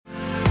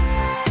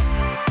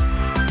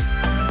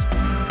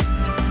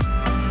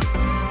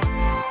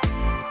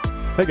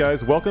Hey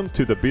guys, welcome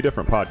to the Be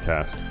Different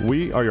podcast.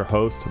 We are your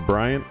hosts,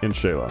 Brian and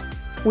Shayla.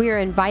 We are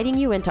inviting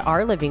you into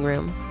our living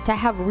room to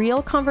have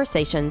real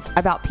conversations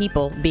about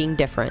people being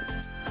different.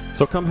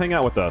 So come hang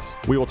out with us.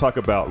 We will talk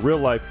about real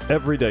life,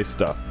 everyday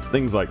stuff,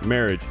 things like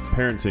marriage,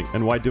 parenting,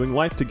 and why doing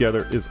life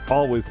together is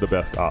always the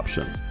best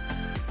option.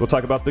 We'll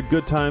talk about the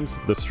good times,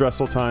 the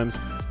stressful times,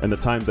 and the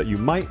times that you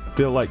might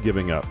feel like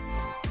giving up.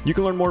 You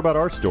can learn more about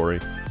our story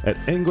at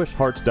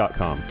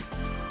anguishhearts.com.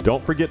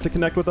 Don't forget to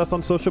connect with us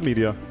on social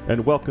media,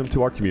 and welcome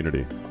to our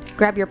community.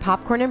 Grab your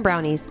popcorn and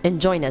brownies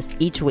and join us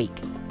each week.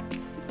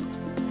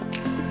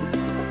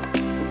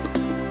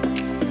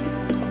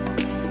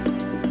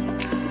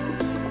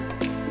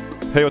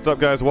 Hey, what's up,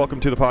 guys? Welcome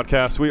to the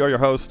podcast. We are your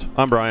host.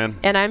 I'm Brian.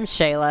 And I'm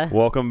Shayla.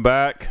 Welcome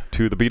back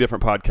to the Be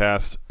Different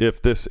podcast.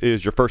 If this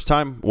is your first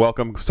time,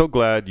 welcome. So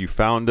glad you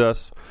found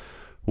us,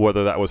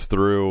 whether that was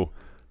through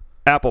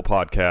Apple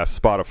Podcasts,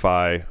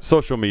 Spotify,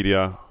 social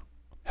media,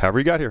 however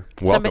you got here.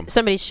 Welcome.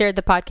 Somebody shared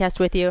the podcast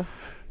with you?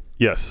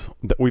 Yes.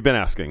 We've been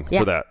asking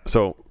for that.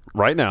 So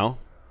right now,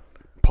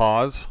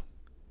 pause,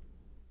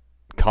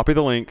 copy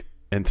the link,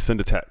 and send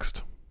a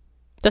text.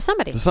 To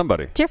somebody.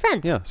 To your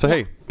friends. Yeah. So,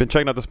 hey, been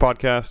checking out this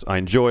podcast. I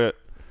enjoy it.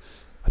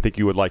 I think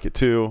you would like it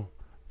too.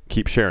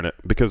 Keep sharing it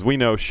because we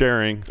know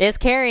sharing is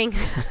caring.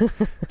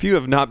 If you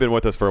have not been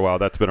with us for a while,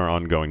 that's been our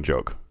ongoing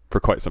joke for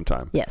quite some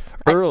time. Yes.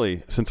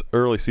 Since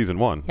early season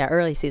one. Yeah,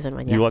 early season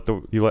one. Yeah.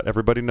 You let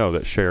everybody know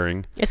that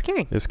sharing is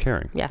caring.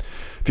 Yeah.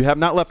 If you have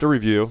not left a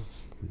review,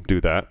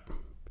 do that.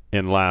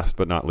 And last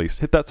but not least,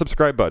 hit that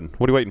subscribe button.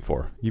 What are you waiting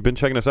for? You've been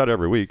checking us out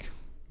every week.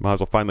 Might as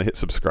well finally hit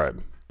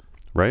subscribe.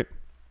 Right?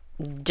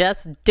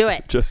 Just do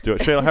it. Just do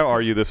it. Shayla, how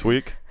are you this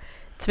week?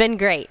 It's been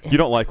great. You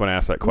don't like when I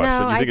ask that question.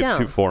 No, you think I it's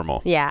don't. too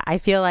formal. Yeah, I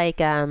feel like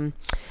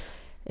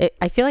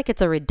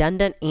it's a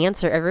redundant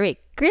answer every week.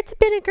 It's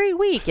been a great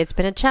week. It's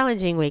been a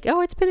challenging week.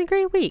 Oh, it's been a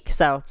great week.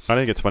 So I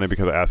think it's funny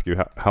because I ask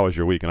you how was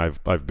your week, and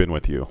I've been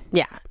with you.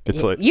 Yeah,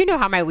 it's you know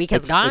how my week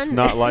has gone. It's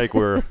not like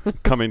we're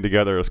coming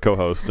together as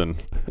co-hosts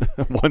and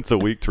once a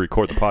week to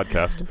record the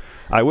podcast.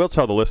 I will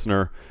tell the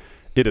listener,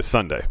 it is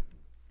Sunday.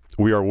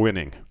 We are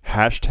winning.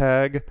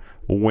 #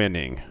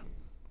 winning.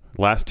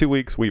 Last 2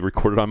 weeks we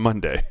recorded on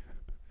Monday.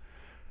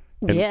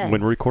 And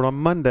when we record on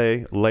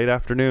Monday, late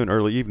afternoon,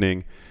 early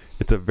evening,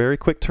 it's a very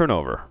quick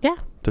turnover. Yeah.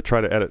 To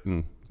try to edit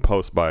and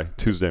post by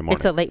Tuesday morning.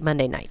 It's a late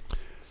Monday night.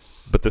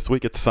 But this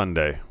week it's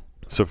Sunday.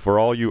 So for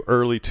all you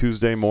early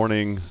Tuesday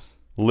morning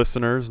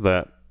listeners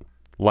that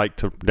like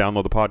to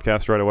download the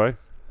podcast right away,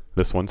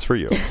 this one's for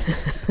you.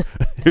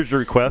 Here's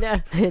your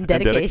request. And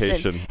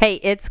dedication.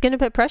 Hey, it's going to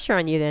put pressure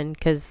on you then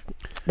because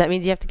that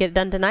means you have to get it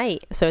done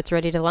tonight so it's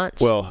ready to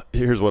launch. Well,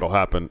 here's what will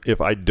happen.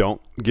 If I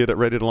don't get it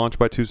ready to launch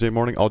by Tuesday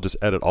morning, I'll just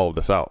edit all of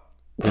this out.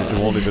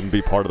 It won't even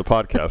be part of the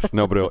podcast.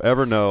 Nobody will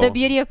ever know. The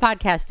beauty of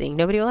podcasting.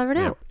 Nobody will ever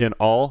know. In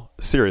all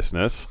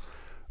seriousness,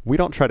 we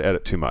don't try to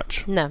edit too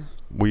much. No.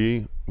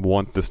 We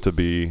want this to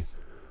be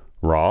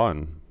raw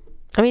and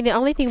I mean, the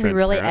only thing we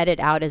really transparent. edit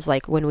out is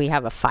like when we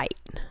have a fight.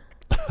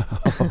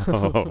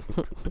 Oh.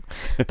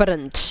 But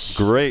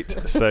Great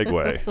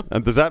segue.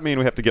 And does that mean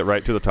we have to get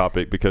right to the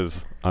topic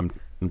because I'm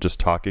just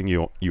talking?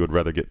 You would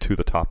rather get to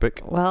the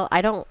topic? Well,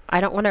 I don't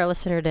want our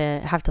listener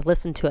to have to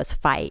listen to us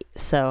fight.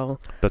 So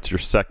that's your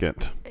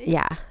second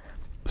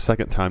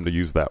time to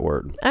use that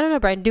word. I don't know,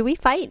 Brian. Do we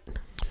fight?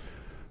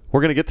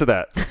 We're gonna get to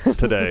that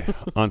today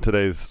on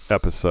today's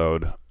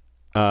episode.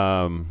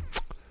 Fight.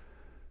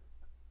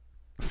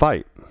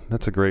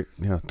 That's a great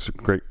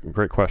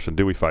question.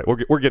 Do we fight?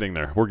 We're getting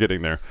there. We're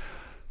getting there.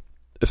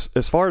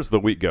 As far as the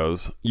week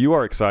goes, you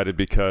are excited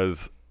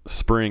because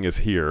spring is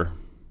here.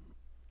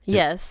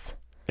 Yes.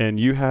 And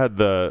you had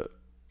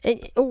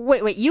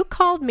wait, you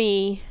called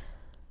me,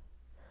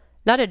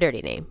 not a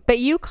dirty name, but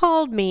you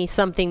called me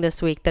something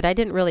this week that I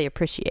didn't really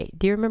appreciate.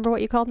 Do you remember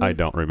what you called me? I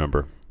don't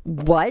remember.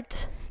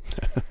 What?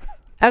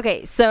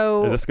 Okay,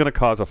 so. Is this going to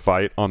cause a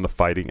fight on the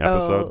fighting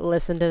episode? Oh,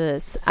 listen to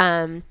this.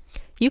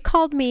 You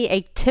called me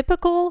a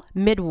typical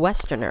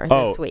Midwesterner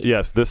this week.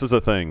 Yes, this is a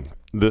thing.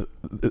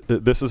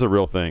 This is a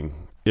real thing.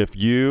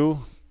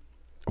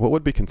 What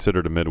would be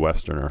considered a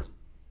Midwesterner?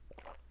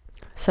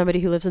 Somebody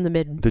who lives in the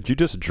mid. Did you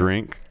just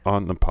drink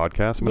on the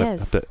podcast? I'm going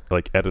to have to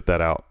edit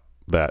that out.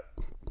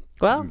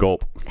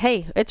 Gulp.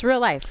 Hey, it's real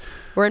life.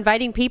 We're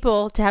inviting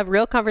people to have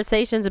real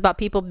conversations about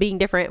people being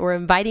different. We're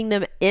inviting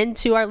them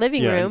into our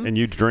living room. And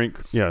you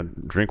drink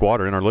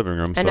water in our living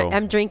room. And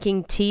I'm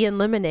drinking tea and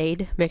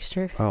lemonade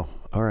mixture. Oh,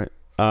 all right.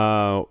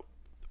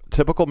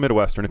 Typical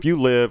Midwestern. If you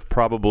live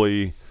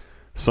probably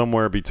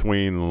somewhere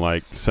between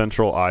like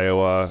central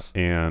Iowa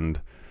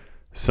and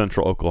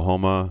central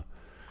Oklahoma,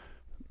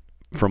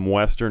 from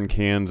western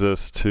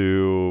Kansas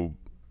to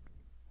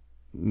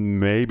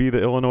maybe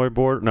the Illinois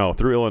border. No,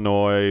 through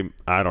Illinois.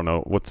 I don't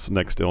know. What's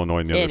next to Illinois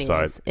on the other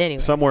side?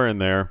 Anyways. Somewhere in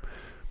there.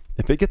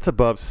 If it gets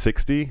above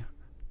 60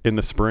 in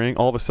the spring,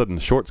 all of a sudden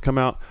the shorts come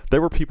out.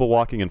 There were people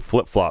walking in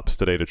flip-flops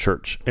today to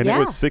church. And it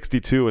was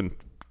 62 and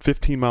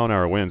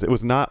 15-mile-an-hour winds. It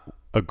was not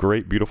a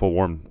great, beautiful,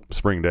 warm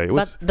spring day.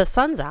 But the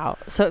sun's out,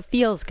 so it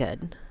feels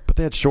good. But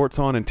they had shorts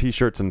on and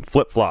T-shirts and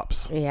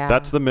flip-flops. Yeah.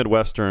 That's the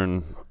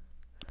Midwestern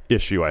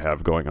issue I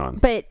have going on.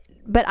 But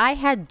I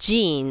had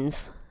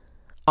jeans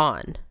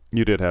on.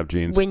 You did have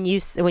jeans. When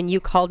you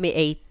called me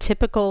a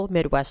typical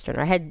Midwesterner.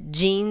 I had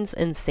jeans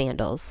and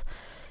sandals.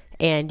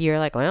 And you're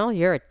like, well,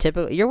 you're a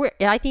typical,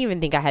 I didn't even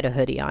think I had a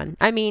hoodie on.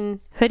 I mean,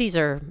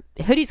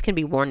 hoodies can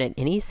be worn in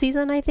any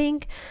season, I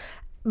think.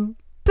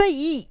 But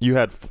you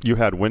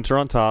had winter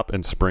on top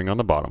and spring on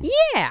the bottom.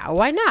 Yeah,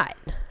 why not?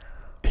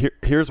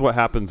 Here's what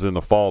happens in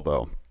the fall,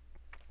 though.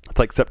 It's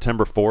like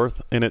September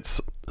 4th, and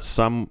it's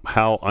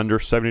somehow under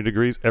 70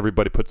 degrees.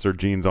 Everybody puts their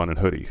jeans on and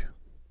hoodie.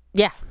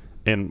 Yeah.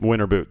 And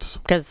winter boots.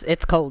 Because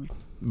it's cold.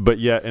 But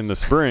yet in the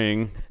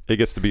spring, it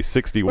gets to be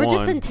 61. We're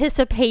just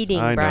anticipating,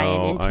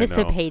 Brian,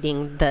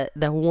 anticipating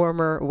the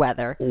warmer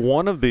weather.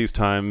 One of these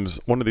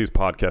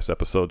podcast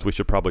episodes, we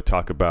should probably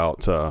talk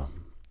about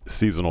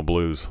seasonal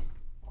blues.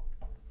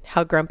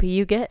 How grumpy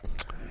you get?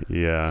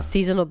 Yeah.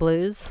 Seasonal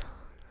blues?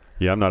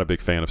 Yeah, I'm not a big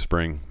fan of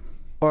spring.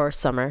 Or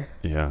summer.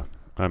 Yeah.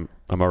 I'm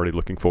already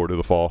looking forward to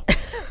the fall.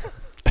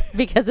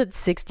 Because it's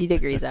 60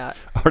 degrees out.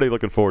 Already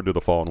looking forward to the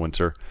fall and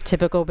winter.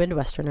 Typical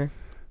Midwesterner.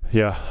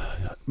 Yeah.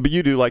 But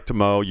you do like to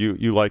mow.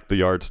 You like the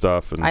yard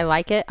stuff. And I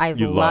like it. I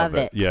love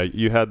it. Yeah.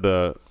 You had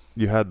the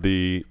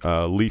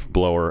leaf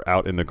blower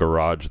out in the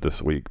garage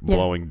this week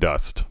blowing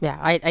dust. Yeah.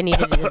 I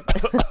needed to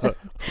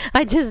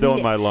just... Still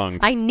in my lungs.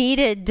 I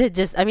needed to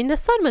just... I mean, the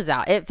sun was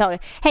out. It felt...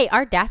 Hey,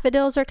 our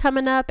daffodils are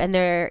coming up and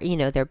they're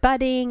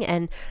budding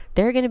and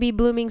they're going to be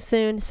blooming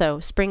soon. So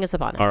spring is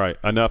upon us. All right.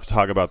 Enough to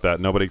talk about that.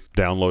 Nobody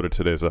downloaded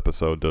today's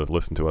episode to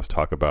listen to us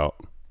talk about...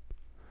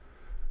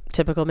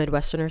 Typical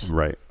Midwesterners.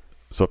 Right.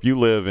 So if you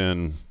live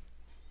in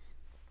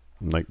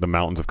like the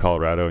mountains of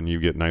Colorado and you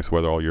get nice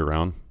weather all year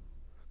round,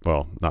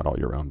 well, not all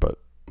year round, but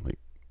like,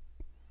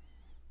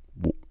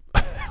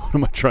 what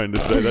am I trying to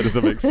say? That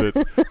doesn't make sense.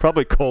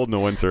 Probably cold in the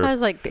winter. I was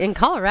like, in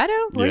Colorado?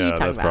 What are you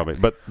talking about? Probably,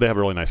 but they have a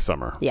really nice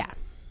summer. Yeah.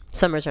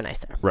 Summers are nice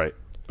there. Right.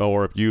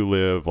 Or if you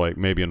live like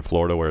maybe in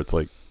Florida where it's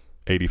like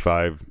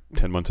 85,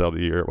 10 months out of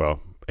the year, well,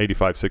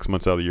 85, 6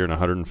 months out of the year and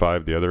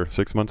 105 the other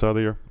 6 months out of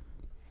the year,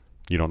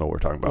 you don't know what we're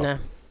talking about. No.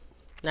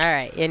 All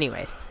right.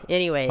 Anyways.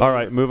 All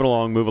right. Moving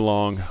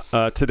along.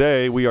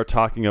 Today we are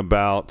talking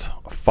about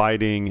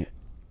fighting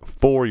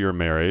for your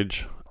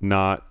marriage,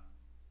 not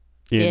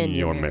in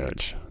your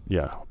marriage.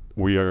 Yeah.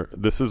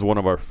 This is one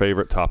of our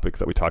favorite topics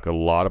that we talk a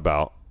lot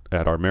about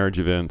at our marriage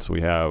events.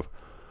 We have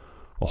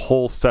a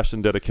whole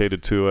session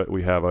dedicated to it.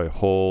 We have a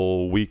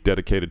whole week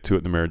dedicated to it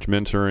in the marriage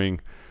mentoring.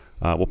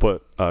 We'll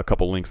put a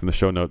couple links in the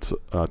show notes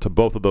to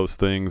both of those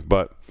things,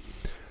 but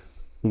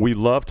we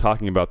love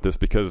talking about this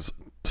because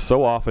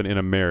so often in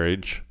a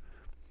marriage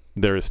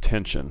there is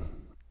tension,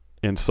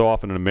 and so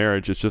often in a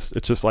marriage it's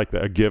just like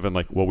a given,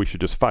 like, well, we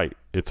should just fight.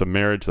 It's a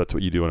marriage. That's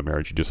what you do in a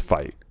marriage. You just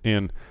fight.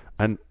 And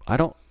I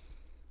don't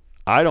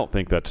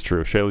think that's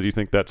true. Shayla, do you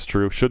think that's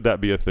true? Should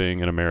that be a thing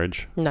in a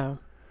marriage? No,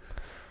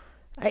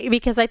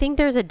 because I think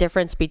there's a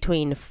difference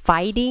between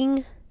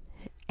fighting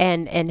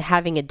and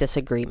having a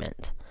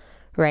disagreement.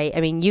 Right?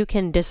 I mean, you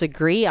can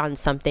disagree on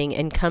something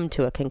and come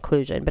to a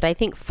conclusion. But I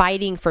think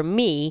fighting, for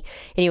me,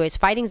 anyways,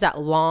 fighting is that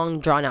long,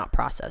 drawn-out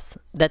process.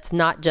 That's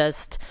not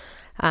just,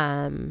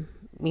 a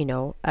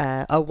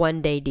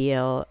one-day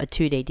deal, a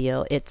two-day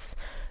deal. It's,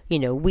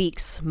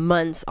 weeks,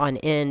 months on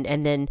end.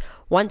 And then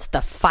once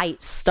the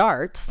fight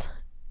starts,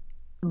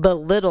 the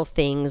little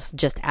things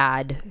just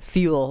add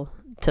fuel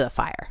to the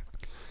fire.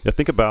 Yeah,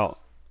 think about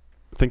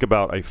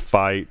a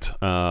fight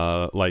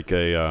like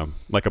a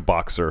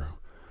boxer,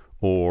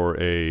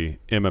 or a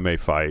MMA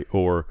fight,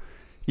 or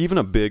even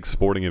a big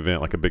sporting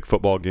event like a big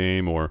football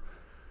game, or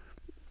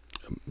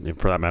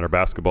for that matter,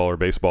 basketball or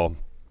baseball.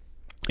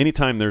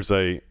 Anytime there's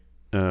a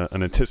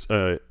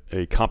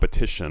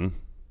competition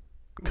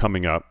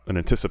coming up, an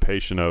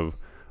anticipation of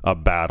a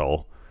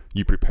battle,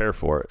 you prepare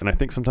for it. And I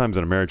think sometimes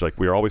in a marriage, like,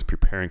 we're always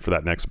preparing for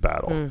that next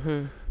battle,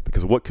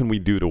 because what can we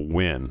do to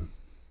win,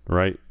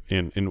 right?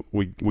 And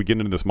we get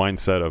into this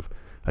mindset of,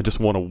 I just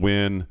want to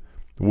win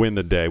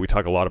the day. We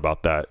talk a lot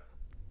about that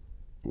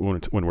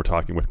when we're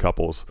talking with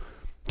couples.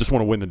 Just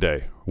want to win the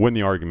day, win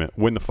the argument,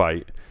 win the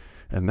fight.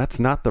 And that's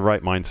not the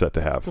right mindset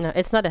to have. No,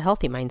 it's not a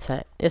healthy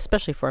mindset,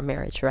 especially for a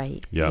marriage,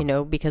 right?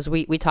 Yeah. Because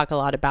we talk a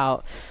lot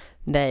about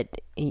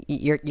that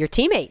your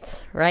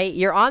teammates, right?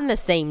 You're on the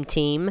same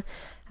team.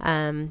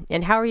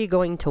 And how are you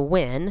going to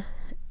win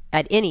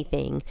at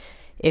anything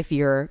if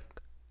you're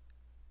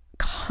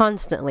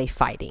constantly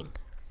fighting?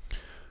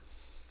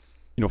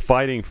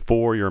 Fighting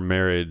for your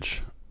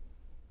marriage,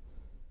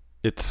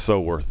 it's so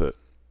worth it.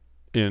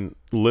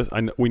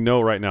 We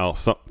know right now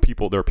there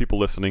are people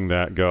listening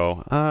that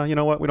go, you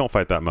know what, we don't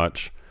fight that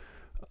much.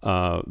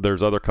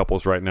 There's other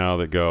couples right now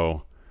that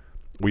go,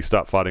 we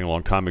stopped fighting a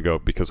long time ago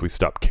because we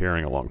stopped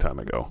caring a long time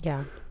ago.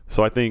 Yeah.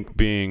 So I think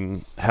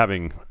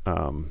having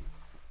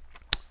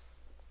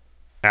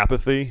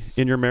apathy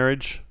in your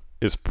marriage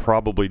is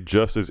probably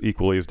just as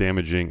equally as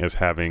damaging as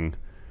having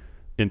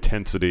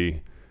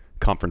intensity,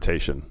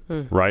 confrontation,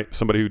 right?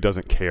 Somebody who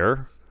doesn't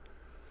care,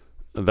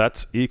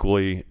 that's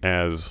equally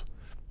as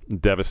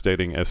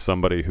devastating as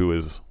somebody who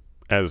is,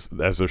 as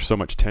there's so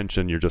much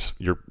tension,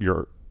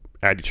 you're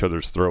at each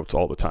other's throats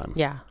all the time.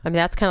 Yeah. I mean,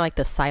 that's kind of like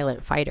the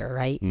silent fighter,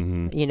 right?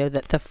 Mm-hmm. You know,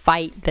 the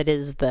fight that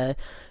is there's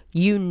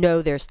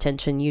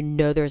tension,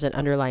 there's an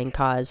underlying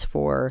cause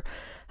for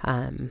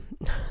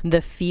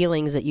the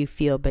feelings that you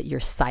feel, but you're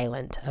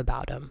silent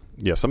about them.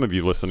 Yeah. Some of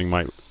you listening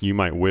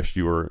might wish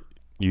you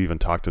even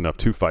talked enough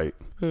to fight.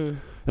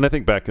 And I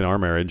think back in our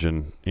marriage,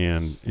 and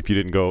if you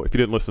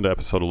didn't listen to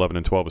episode 11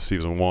 and 12 of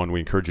season 1, we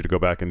encourage you to go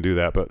back and do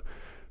that. But,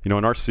 in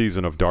our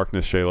season of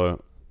darkness,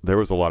 Shayla, there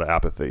was a lot of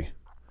apathy.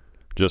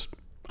 Just,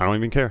 I don't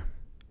even care.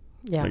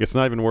 Yeah. Like, it's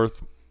not even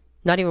worth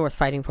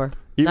fighting for.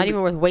 Not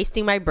even worth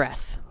wasting my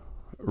breath.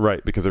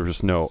 Right. Because there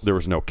was no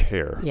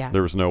care. Yeah.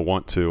 There was no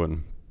want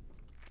to.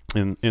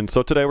 And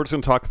so today we're just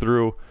going to talk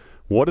through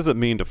what does it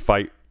mean to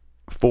fight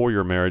for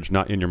your marriage,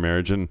 not in your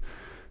marriage. And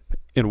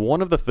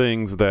one of the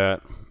things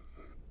that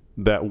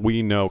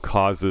we know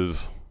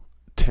causes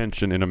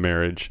tension in a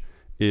marriage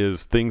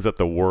is things that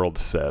the world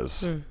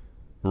says,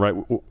 right?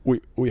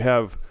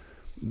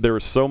 There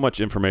is so much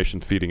information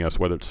feeding us,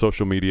 whether it's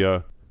social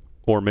media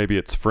or maybe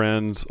it's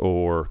friends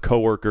or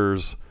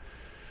coworkers,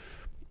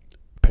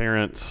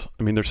 parents.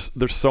 I mean,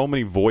 there's so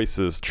many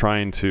voices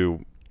trying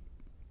to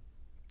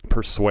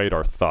persuade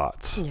our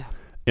thoughts. Yeah.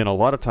 And a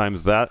lot of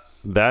times that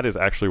is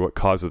actually what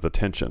causes the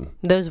tension.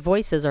 Those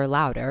voices are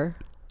louder.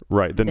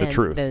 Right. Than the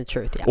truth. Than the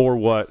truth,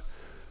 yeah.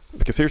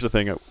 Because here's the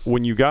thing,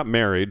 when you got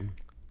married,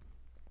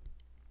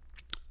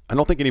 I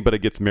don't think anybody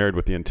gets married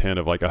with the intent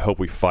of like, I hope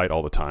we fight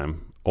all the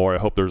time, or I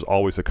hope there's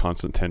always a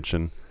constant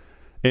tension.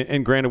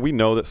 And granted, we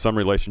know that some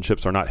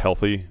relationships are not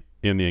healthy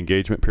in the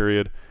engagement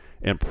period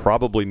and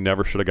probably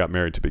never should have got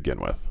married to begin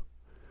with.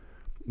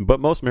 But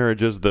most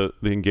marriages, the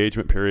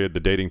engagement period, the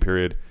dating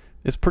period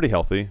is pretty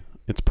healthy.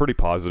 It's pretty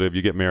positive.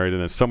 You get married,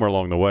 and then somewhere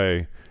along the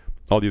way,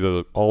 all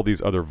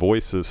these other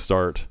voices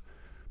start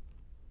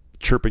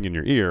chirping in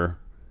your ear.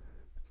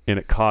 And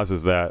it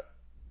causes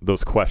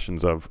those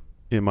questions of,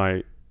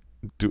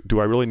 do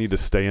I really need to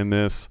stay in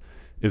this?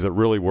 Is it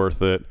really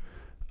worth it?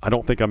 I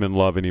don't think I'm in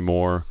love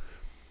anymore.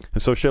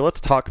 And so, Shay, let's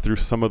talk through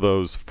some of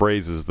those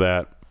phrases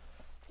that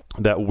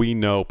we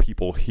know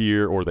people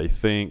hear or they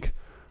think.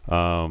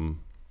 We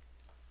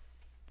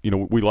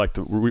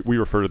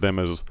refer to them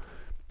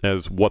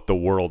as what the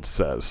world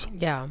says.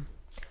 Yeah.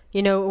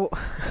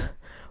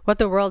 What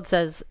the world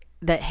says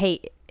that,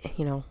 hey,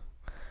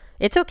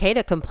 it's okay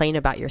to complain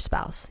about your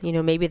spouse.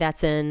 Maybe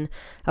that's in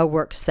a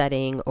work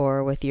setting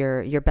or with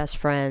your best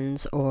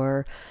friends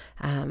or,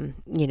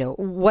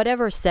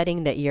 whatever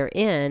setting that you're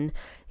in,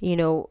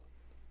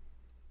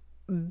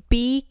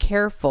 be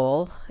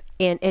careful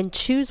and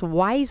choose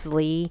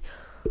wisely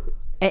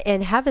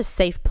and have a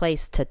safe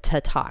place to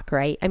talk,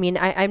 right? I mean,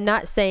 I'm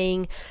not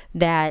saying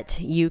that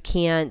you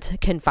can't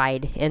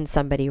confide in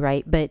somebody,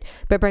 right? But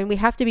Brian, we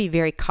have to be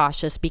very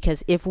cautious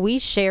because if we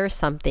share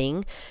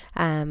something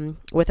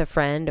with a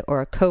friend or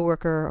a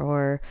coworker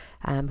or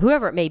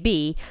whoever it may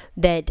be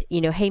that,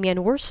 hey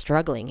man, we're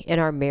struggling in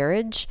our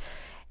marriage,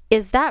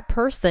 is that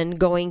person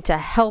going to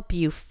help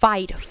you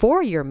fight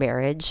for your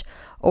marriage,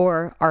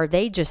 or are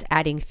they just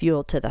adding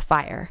fuel to the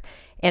fire?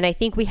 And I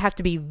think we have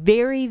to be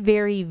very,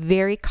 very,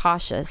 very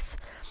cautious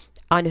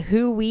on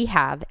who we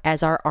have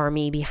as our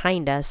army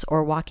behind us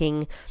or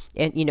walking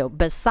and,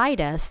 beside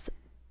us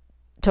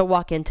to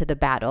walk into the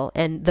battle.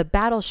 And the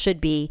battle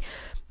should be,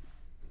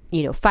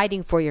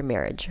 fighting for your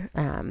marriage,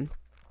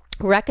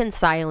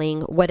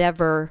 reconciling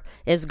whatever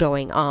is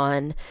going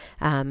on,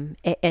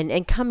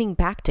 and coming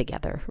back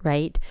together,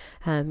 right?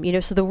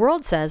 So the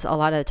world says a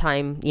lot of the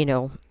time,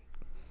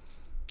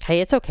 hey,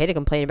 it's okay to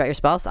complain about your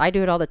spouse. I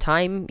do it all the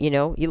time.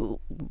 You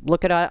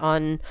look at it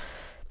on,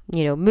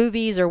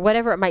 movies or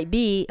whatever it might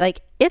be.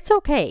 Like, it's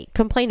okay.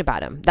 Complain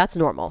about them. That's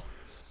normal.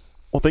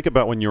 Well, think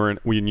about when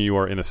you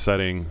are in a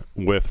setting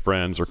with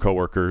friends or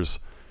coworkers,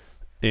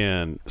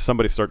 and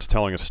somebody starts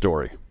telling a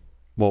story.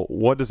 Well,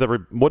 what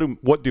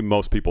do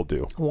most people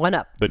do? One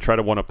up. They try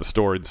to one up the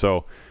story. And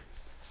so,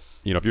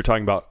 if you're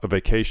talking about a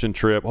vacation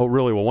trip, oh,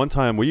 really? Well, one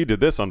time you did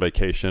this on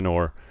vacation,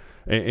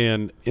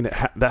 and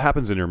that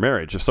happens in your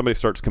marriage. If somebody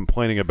starts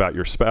complaining about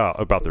their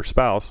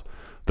spouse,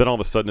 then all of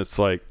a sudden it's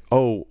like,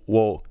 oh,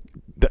 well,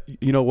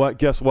 you know what?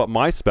 Guess what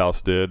my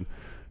spouse did?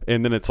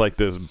 And then it's like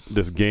this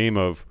game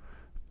of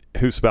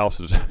whose spouse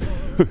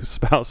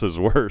is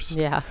worse.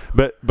 Yeah.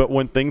 But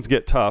when things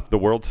get tough, the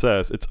world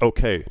says it's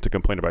okay to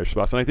complain about your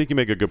spouse. And I think you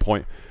make a good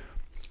point.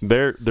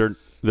 There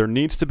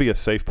needs to be a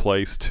safe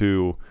place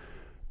to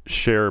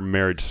share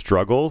marriage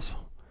struggles,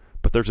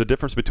 but there's a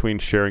difference between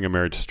sharing a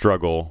marriage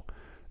struggle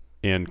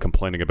and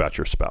complaining about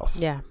your spouse.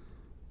 Yeah.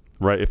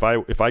 Right. If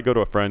I go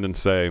to a friend and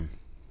say,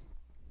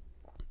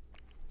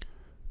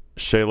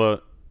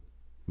 Shayla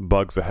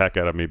bugs the heck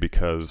out of me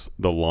because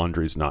the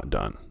laundry's not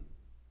done.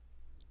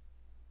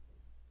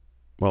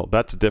 Well,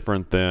 that's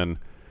different than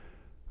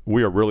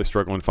we are really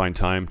struggling to find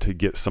time to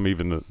get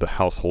even the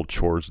household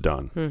chores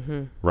done.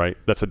 Mm-hmm. Right.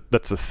 That's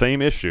the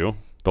same issue.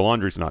 The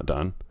laundry's not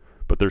done,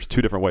 but there's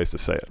two different ways to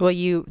say it. Well,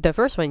 the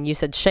first one you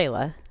said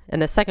Shayla,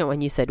 and the second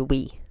one you said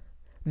we.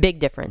 Big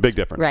difference.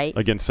 Right?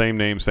 Again, same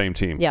name, same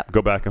team. Yep.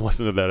 Go back and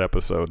listen to that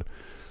episode.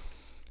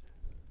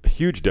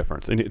 huge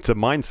difference. And it's a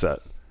mindset,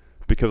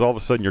 because all of a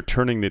sudden you're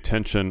turning the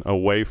attention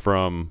away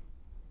from,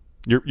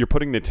 you're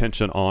putting the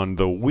attention on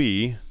the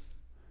we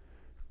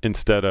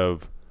instead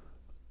of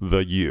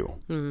the you.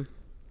 And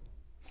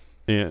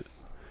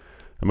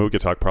I mean, we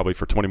could talk probably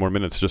for 20 more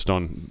minutes just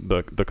on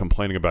the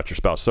complaining about your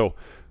spouse. So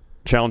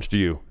challenge to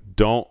you,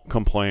 don't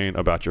complain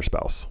about your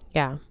spouse.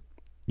 Yeah.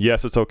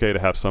 Yes, it's okay to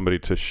have somebody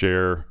to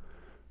share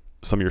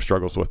some of your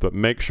struggles with, but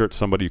make sure it's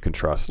somebody you can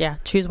trust. Yeah.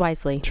 Choose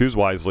wisely. Choose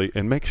wisely,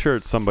 and make sure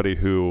it's somebody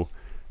who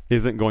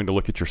isn't going to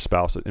look at your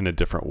spouse in a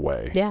different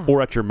way,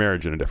 or at your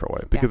marriage in a different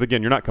way. Because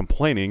again, you're not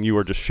complaining. You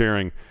are just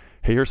sharing,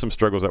 hey, here's some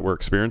struggles that we're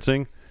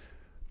experiencing,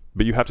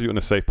 but you have to do it in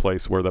a safe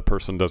place where that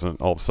person doesn't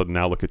all of a sudden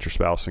now look at your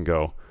spouse and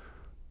go,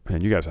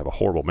 man, you guys have a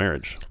horrible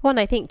marriage. Well, and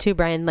I think too,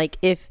 Brian, like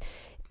if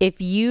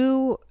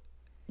you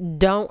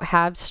don't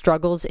have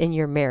struggles in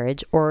your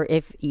marriage, or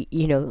if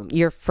you know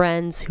your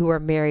friends who are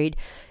married,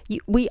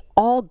 we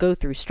all go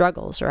through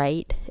struggles,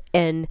 right?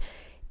 And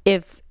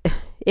if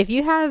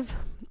you have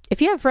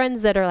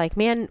friends that are like,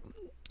 man,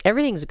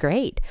 everything's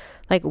great,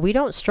 like we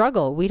don't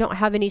struggle, we don't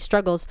have any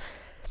struggles,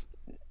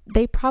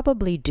 they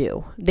probably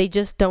do. They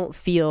just don't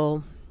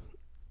feel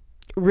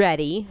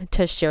ready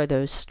to share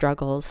those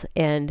struggles.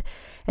 And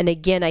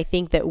again, I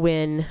think that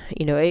when,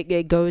 you know,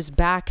 it goes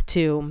back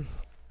to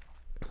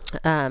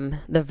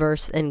the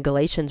verse in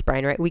Galatians,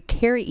 Brian, right? We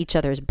carry each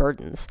other's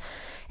burdens.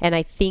 And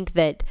I think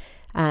that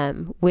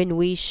when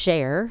we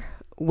share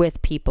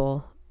with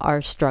people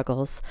our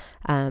struggles,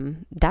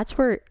 that's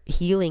where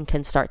healing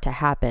can start to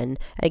happen.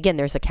 Again,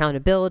 there's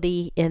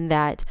accountability in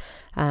that.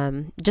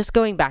 Just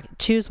going back,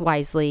 choose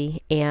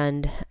wisely,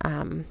 and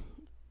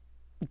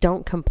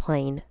don't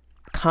complain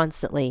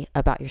constantly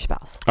about your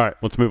spouse. All right,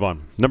 let's move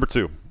on. Number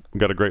 2, we've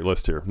got a great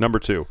list here. Number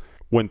 2,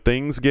 when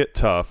things get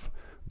tough,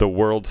 the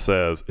world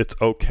says it's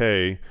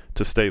okay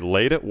to stay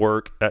late at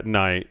work at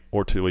night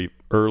or to leave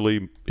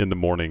early in the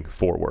morning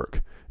for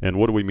work. And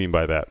what do we mean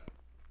by that?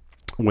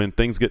 When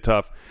things get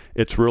tough,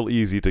 it's real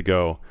easy to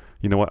go,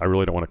 you know what, I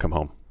really don't want to come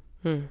home.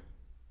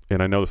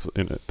 And I know this,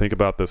 think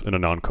about this in a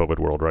non-COVID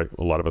world, right?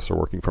 A lot of us are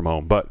working from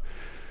home. But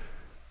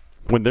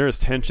when there is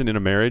tension in a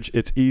marriage,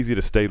 it's easy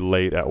to stay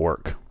late at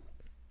work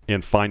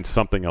and find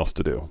something else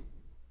to do.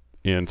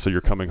 And so you're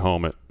coming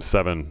home at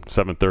 7,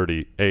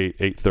 7:30, 8,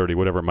 8:30,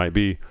 whatever it might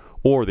be.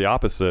 Or the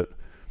opposite,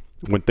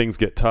 when things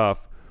get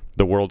tough,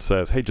 the world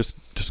says, hey, just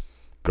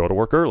go to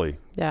work early.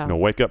 Yeah. You know,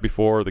 wake up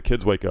before the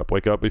kids wake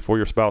up before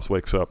your spouse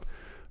wakes up,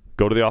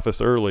 go to the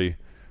office early,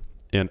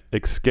 and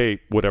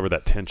escape whatever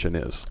that tension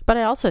is. But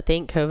I also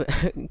think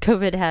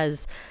COVID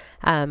has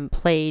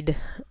played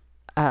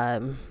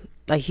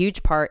a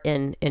huge part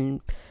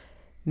in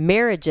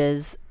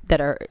marriages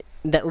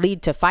that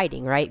lead to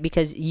fighting, right?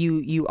 Because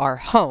you are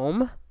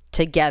home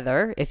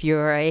together. If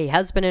you're a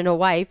husband and a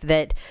wife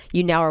that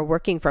you now are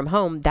working from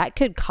home, that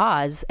could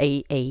cause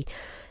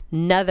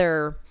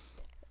another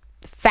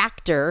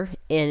factor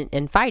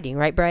in fighting,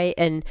 right, Bri?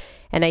 And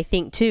I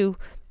think too,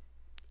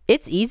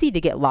 it's easy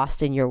to get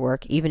lost in your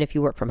work even if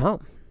you work from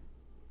home.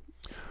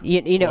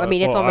 You know, I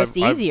mean, it's almost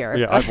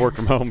easier. I've worked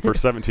from home for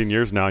 17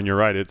 years now, and you're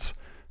right. It's,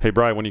 hey,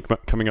 Bri, when are you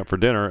coming up for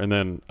dinner? And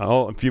then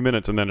a few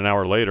minutes, and then an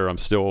hour later, I'm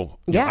still,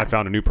 I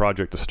found a new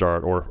project to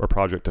start or a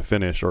project to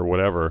finish or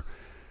whatever.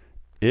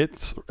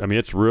 It's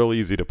real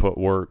easy to put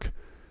work,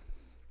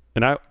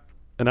 and I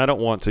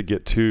don't want to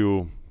get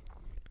too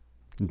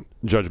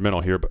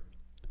judgmental here, but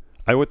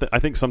I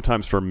think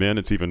sometimes for men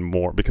it's even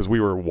more, because we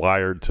were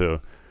wired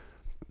to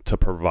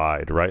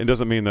provide, right? It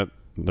doesn't mean that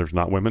there's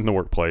not women in the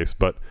workplace,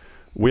 but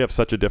we have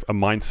such a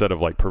mindset of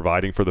like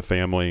providing for the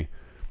family,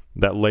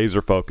 that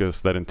laser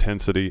focus, that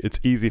intensity. It's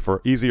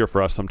easier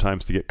for us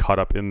sometimes to get caught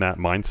up in that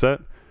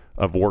mindset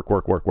of work.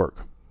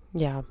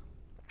 Yeah.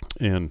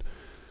 And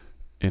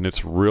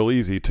it's real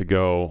easy to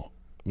go,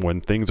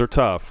 when things are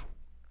tough,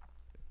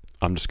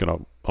 I'm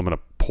going to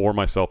pour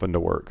myself into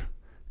work,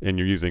 and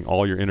you're using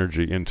all your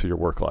energy into your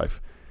work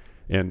life.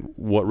 And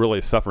what really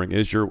is suffering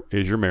is your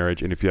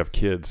marriage. And if you have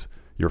kids,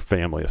 your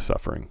family is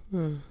suffering.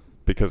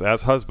 Because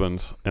as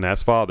husbands and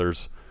as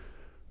fathers,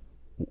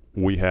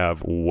 we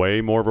have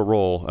way more of a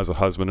role as a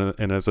husband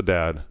and as a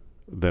dad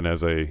than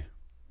as a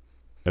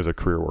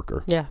career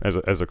worker. Yeah.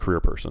 As a career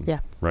person. Yeah.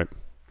 Right.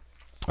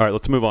 All right,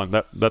 let's move on.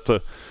 I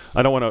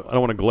don't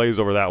want to glaze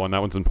over that one. That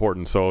one's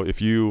important. So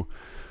if you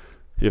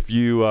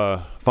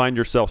find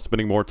yourself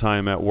spending more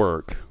time at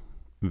work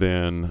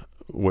than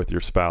with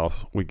your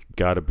spouse, we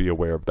got to be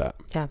aware of that.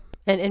 Yeah.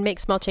 And make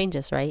small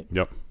changes, right?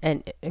 Yep.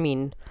 And I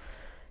mean,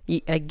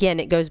 again,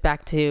 it goes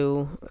back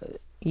to,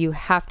 you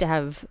have to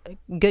have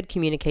good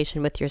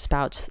communication with your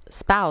spouse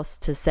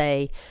to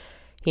say,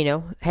 you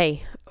know,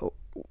 hey,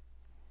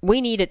 we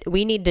need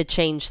to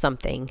change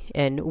something,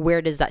 and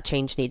where does that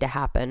change need to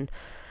happen?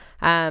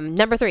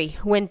 Number 3,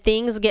 when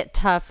things get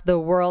tough, the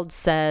world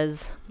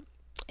says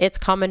it's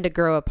common to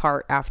grow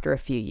apart after a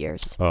few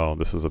years. Oh,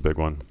 this is a big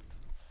one.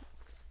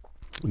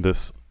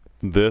 This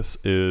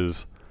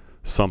is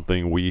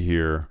something we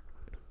hear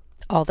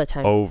all the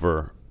time,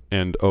 over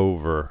and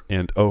over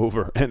and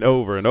over and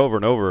over and over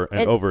and over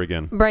and over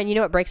again. Brian, you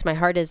know what breaks my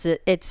heart is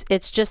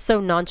it's just so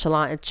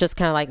nonchalant. It's just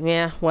kind of like,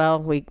 yeah,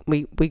 well, we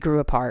grew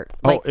apart.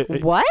 Like,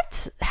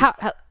 what? How?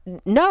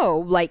 No,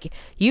 like,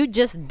 you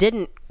just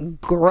didn't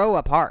grow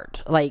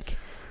apart. Like,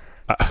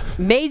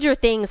 major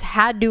things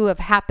had to have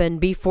happened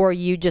before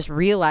you just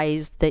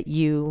realized that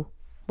you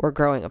were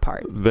growing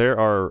apart. There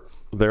are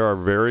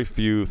very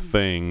few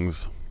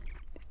things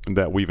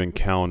that we've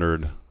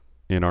encountered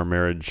in our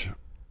marriage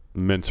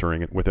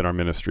mentoring within our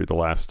ministry the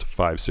last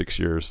 5-6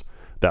 years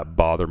that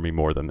bother me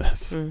more than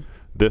this.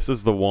 This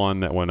is the one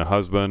that when a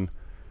husband,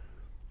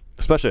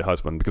 especially a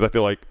husband, because I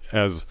feel like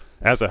as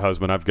a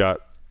husband, I've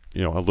got,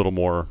 you know, a little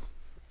more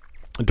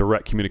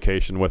direct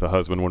communication with a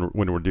husband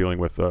when we're dealing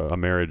with a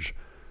marriage,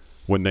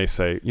 when they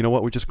say, you know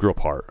what, we just grew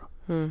apart.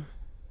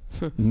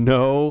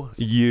 No,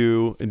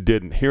 you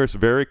didn't. Hear us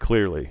very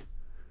clearly.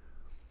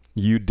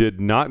 You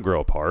did not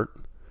grow apart.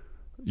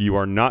 You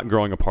are not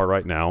growing apart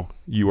right now.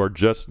 You are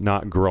just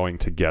not growing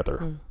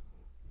together.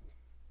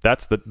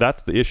 That's the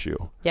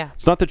issue. Yeah.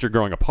 It's not that you're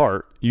growing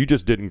apart. You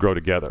just didn't grow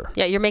together.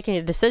 Yeah, you're making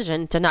a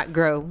decision to not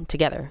grow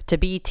together, to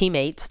be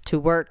teammates, to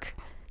work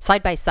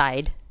side by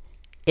side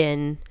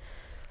in,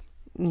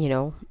 you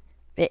know,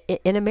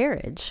 in a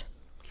marriage.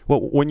 Well,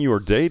 when you are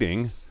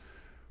dating,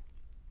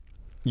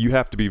 you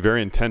have to be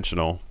very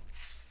intentional.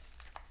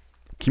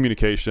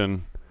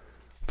 Communication,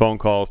 phone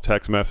calls,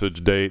 text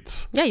message,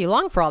 dates. Yeah, you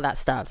long for all that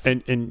stuff.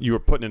 And you were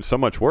putting in so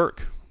much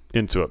work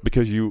into it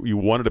because you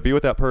wanted to be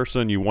with that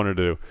person. You wanted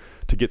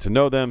to get to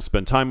know them,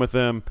 spend time with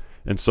them.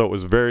 And so it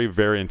was very,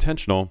 very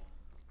intentional.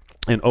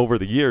 And over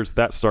the years,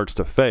 that starts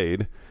to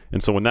fade.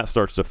 And so when that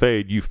starts to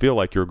fade, you feel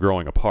like you're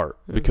growing apart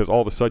because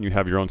all of a sudden you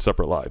have your own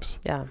separate lives.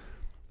 Yeah.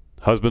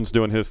 Husband's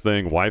doing his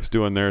thing. Wife's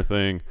doing their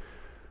thing.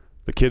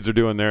 The kids are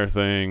doing their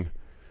thing.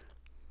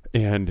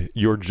 And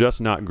you're just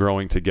not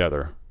growing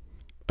together.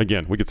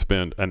 Again, we could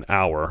spend an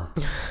hour,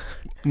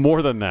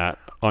 more than that,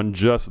 on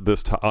just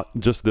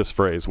this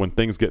phrase. When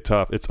things get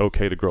tough, it's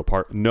okay to grow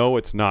apart. No,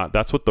 it's not.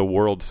 That's what the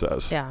world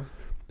says. Yeah.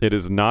 It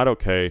is not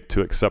okay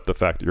to accept the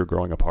fact that you're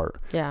growing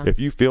apart. Yeah. If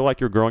you feel like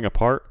you're growing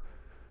apart,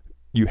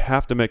 you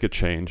have to make a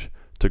change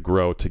to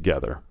grow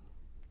together.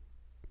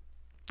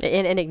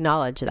 And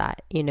acknowledge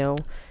that, you know,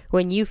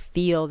 when you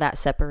feel that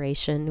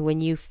separation, when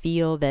you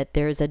feel that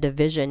there's a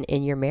division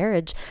in your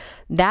marriage,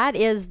 that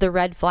is the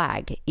red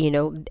flag, you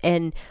know,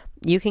 and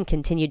you can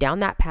continue down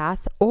that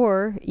path,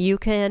 or you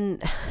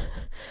can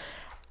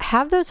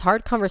have those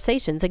hard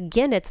conversations.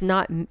 Again, it's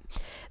not,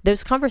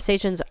 those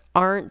conversations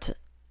aren't,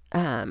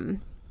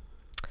 they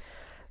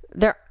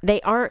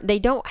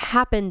don't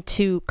happen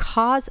to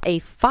cause a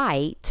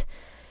fight.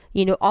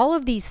 You know, all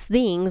of these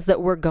things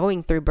that we're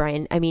going through,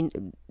 Brian, I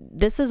mean,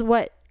 this is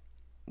what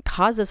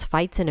causes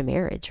fights in a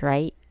marriage,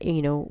 right?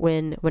 You know,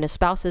 when a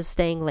spouse is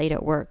staying late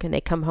at work and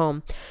they come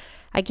home,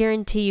 I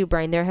guarantee you,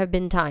 Brian, there have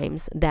been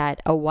times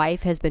that a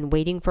wife has been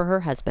waiting for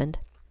her husband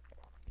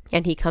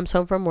and he comes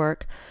home from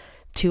work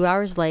 2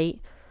 hours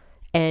late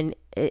and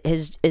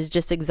is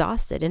just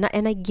exhausted.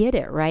 And I get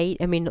it, right?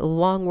 I mean, a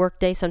long work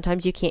day,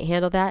 sometimes you can't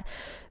handle that.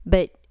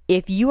 But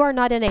if you are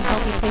not in a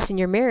healthy place in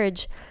your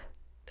marriage,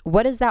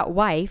 what is that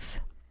wife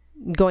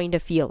going to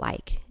feel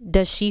like?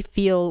 Does she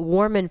feel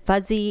warm and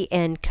fuzzy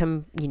and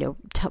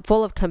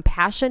full of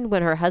compassion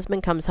when her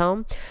husband comes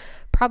home?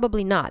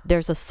 Probably not.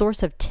 There's a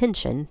source of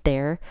tension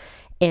there,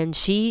 and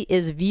she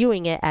is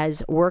viewing it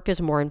as work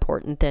is more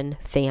important than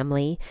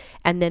family,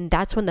 and then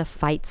that's when the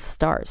fights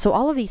start. So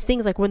all of these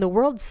things, like when the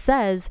world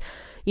says,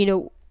 you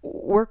know,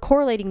 we're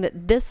correlating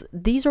that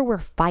these are where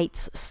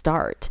fights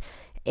start,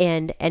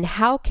 and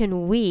how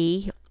can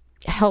we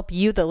help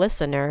you, the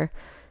listener,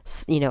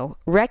 you know,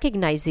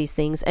 recognize these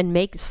things and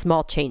make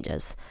small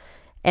changes?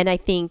 And I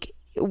think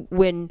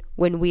when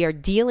we are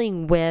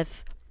dealing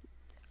with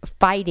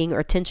fighting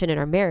or tension in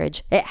our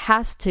marriage, it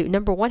has to,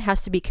 number one,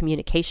 has to be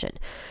communication.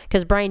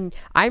 Because Brian,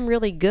 I'm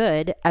really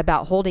good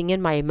about holding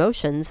in my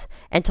emotions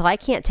until I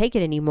can't take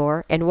it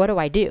anymore. And what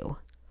do?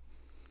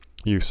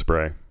 You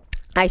spray.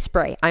 I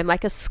spray. I'm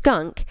like a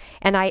skunk,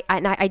 and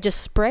I just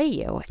spray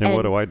you. And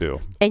what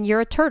do? And you're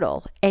a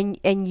turtle, and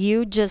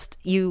you just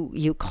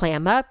you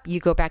clam up. You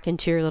go back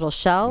into your little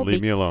shell.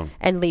 Leave me alone.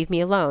 And leave me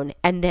alone.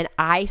 And then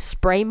I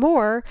spray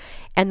more,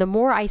 and the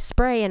more I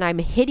spray, and I'm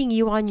hitting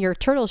you on your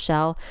turtle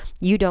shell,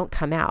 you don't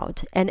come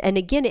out. And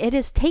again, it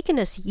has taken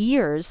us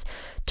years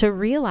to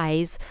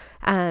realize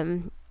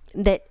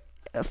that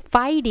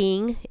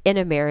fighting in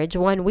a marriage.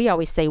 One, we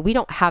always say we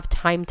don't have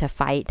time to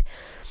fight.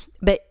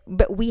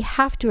 But we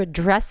have to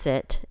address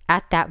it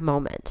at that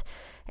moment.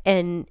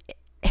 And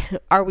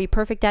are we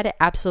perfect at it?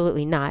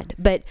 Absolutely not.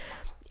 But,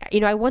 you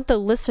know, I want the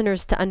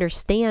listeners to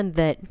understand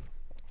that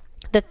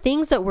the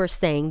things that we're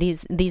saying,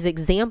 these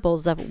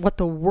examples of what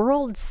the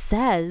world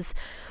says,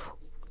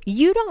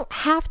 you don't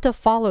have to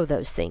follow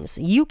those things.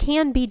 You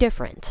can be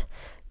different.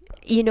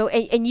 You know,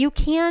 and you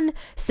can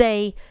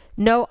say,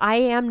 no, I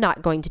am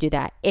not going to do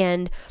that.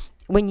 And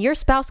when your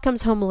spouse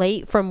comes home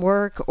late from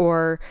work,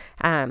 or,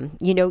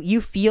 you know,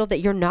 you feel that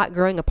you're not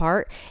growing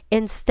apart,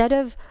 instead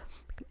of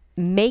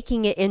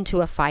making it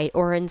into a fight,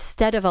 or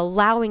instead of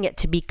allowing it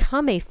to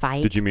become a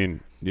fight. Did you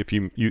mean if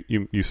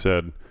you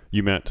said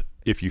you meant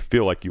if you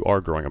feel like you are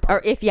growing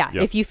apart? Or if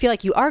you feel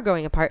like you are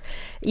growing apart,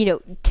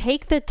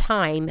 take the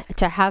time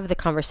to have the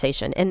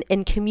conversation.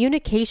 And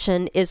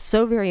communication is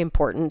so very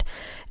important.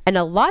 And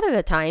a lot of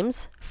the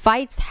times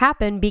fights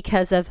happen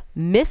because of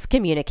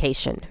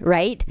miscommunication,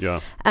 right?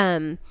 Yeah.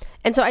 And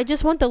so I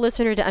just want the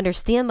listener to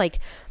understand,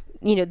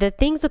 the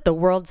things that the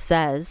world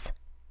says,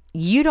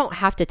 you don't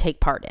have to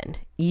take part in.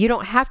 You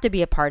don't have to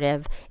be a part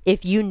of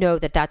if you know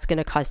that that's going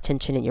to cause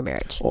tension in your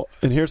marriage. Well,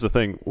 and here's the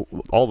thing.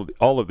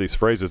 All of these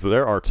phrases,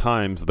 there are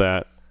times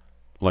that,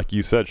 like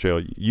you said,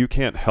 Shayla, you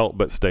can't help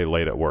but stay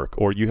late at work,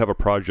 or you have a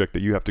project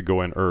that you have to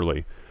go in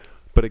early,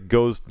 but it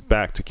goes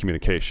back to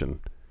communication.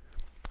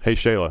 Hey,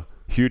 Shayla,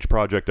 huge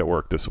project at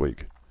work this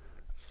week.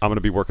 I'm going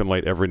to be working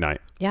late every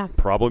night. Yeah.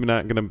 Probably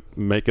not going to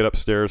make it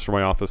upstairs from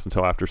my office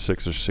until after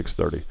 6 or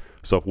 6:30.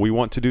 So if we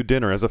want to do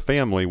dinner as a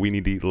family, we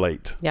need to eat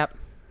late. Yep.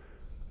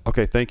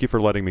 Okay, thank you for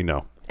letting me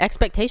know.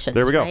 Expectations.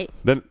 There we go. Right?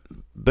 Then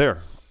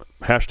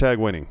hashtag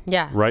winning.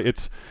 Yeah. Right?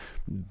 It's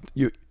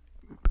you.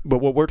 But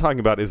what we're talking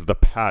about is the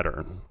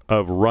pattern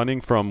of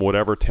running from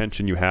whatever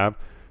tension you have,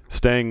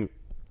 staying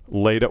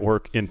late at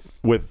work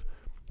with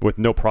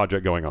no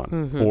project going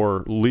on,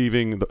 or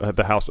leaving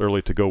the house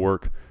early to go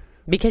work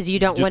because you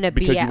don't want to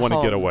be at home. Because you want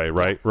to get away,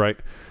 right? Yeah. Right.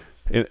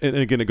 And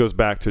again, it goes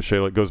back to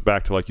Shayla. It goes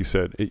back to, like you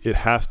said, it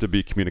has to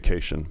be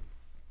communication.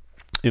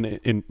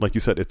 In like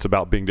you said, it's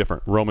about being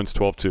different. Romans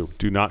 12:2.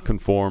 Do not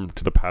conform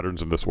to the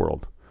patterns of this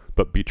world,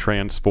 but be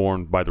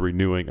transformed by the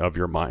renewing of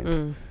your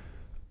mind.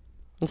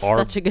 It's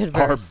such a good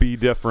verse. Our Be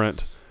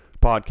Different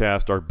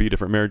podcast, our Be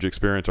Different marriage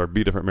experience, our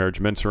Be Different marriage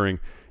mentoring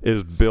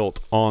is built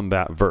on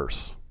that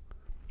verse.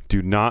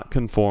 Do not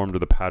conform to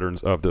the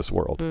patterns of this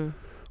world.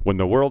 When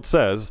the world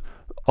says,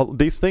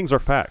 these things are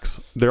facts,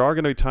 there are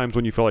going to be times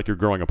when you feel like you're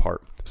growing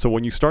apart. So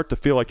when you start to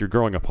feel like you're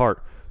growing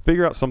apart,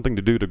 figure out something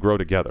to do to grow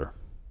together.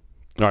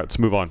 All right, let's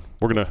move on.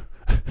 We're going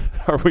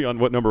to,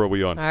 what number are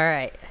we on? All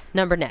right.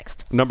 Number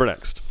next.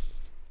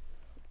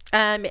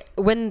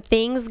 When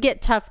things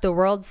get tough, the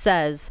world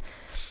says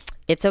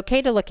it's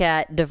okay to look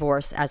at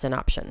divorce as an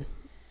option.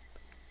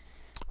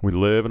 We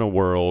live in a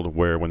world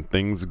where when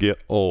things get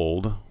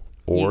old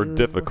or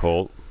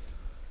difficult,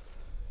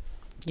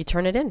 you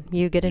turn it in.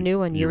 You get a new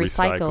one. You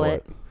recycle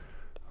it.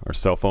 Our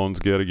cell phones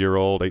get a year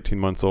old, 18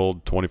 months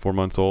old, 24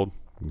 months old.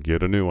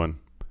 Get a new one.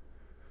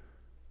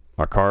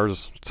 Our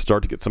cars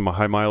start to get some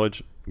high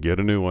mileage. Get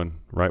a new one,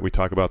 right? We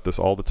talk about this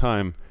all the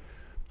time.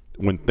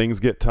 When things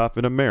get tough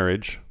in a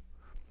marriage,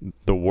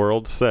 the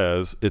world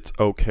says it's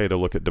okay to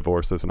look at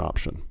divorce as an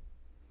option.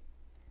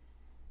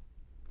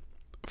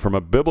 From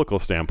a biblical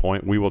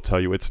standpoint, we will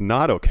tell you it's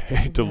not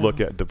okay to look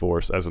at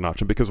divorce as an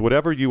option, because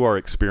whatever you are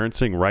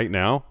experiencing right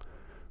now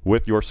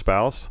with your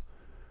spouse,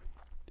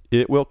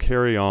 it will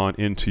carry on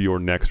into your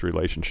next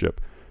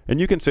relationship. And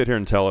you can sit here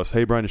and tell us,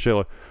 hey, Brian and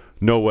Shayla,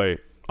 no way,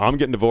 I'm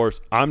getting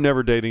divorced. I'm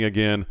never dating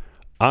again.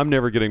 I'm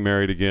never getting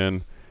married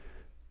again.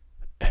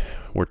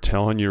 We're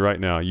telling you right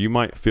now, you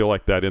might feel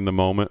like that in the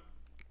moment,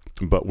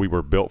 but we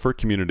were built for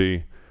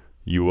community.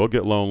 You will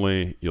get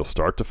lonely. You'll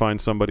start to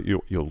find somebody.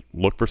 You'll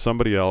look for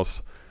somebody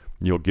else.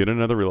 You'll get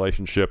another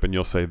relationship, and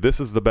you'll say, this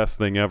is the best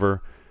thing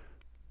ever.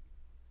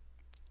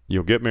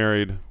 You'll get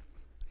married,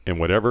 and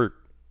whatever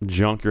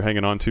junk you're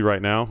hanging on to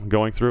right now,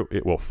 going through,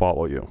 it will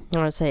follow you. I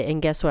want to say,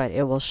 and guess what?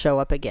 It will show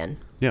up again.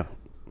 Yeah.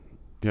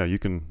 Yeah, you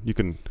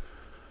can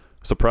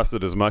suppress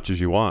it as much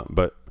as you want,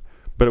 but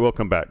it will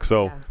come back.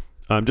 So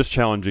I'm just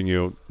challenging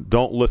you.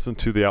 Don't listen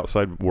to the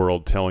outside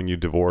world telling you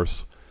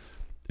divorce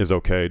is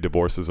okay.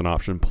 Divorce is an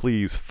option.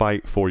 Please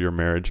fight for your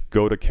marriage.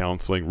 Go to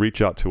counseling.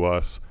 Reach out to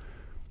us.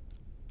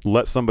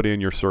 Let somebody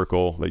in your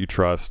circle that you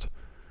trust.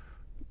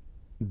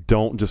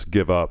 Don't just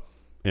give up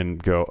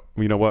and go,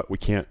 you know what?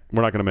 We're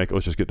not going to make it.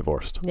 Let's just get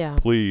divorced. Yeah.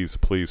 Please,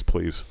 please,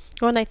 please.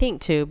 Well, and I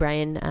think too,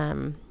 Brian,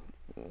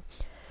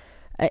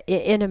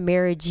 in a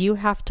marriage, you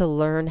have to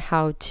learn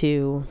how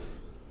to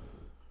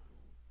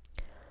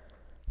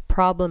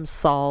problem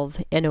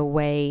solve in a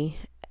way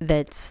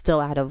that's still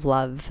out of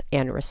love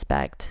and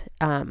respect.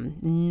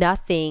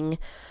 Nothing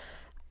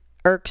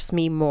irks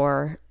me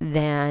more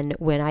than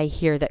when I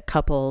hear that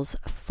couples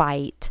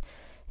fight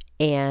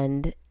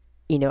and,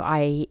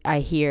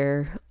 I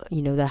hear,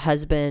 the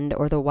husband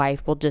or the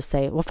wife will just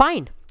say, well,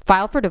 fine,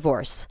 file for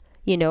divorce,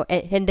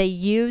 and they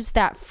use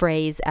that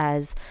phrase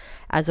as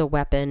a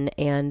weapon.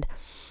 And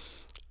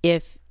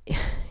if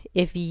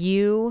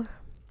you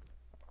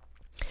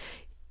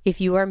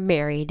are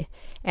married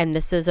and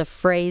this is a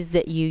phrase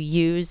that you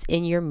use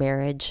in your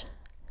marriage,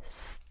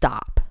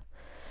 stop.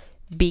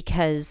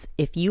 Because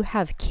if you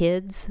have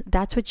kids,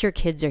 that's what your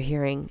kids are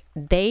hearing.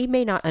 They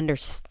may not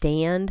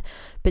understand,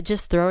 but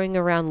just throwing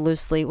around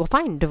loosely, well,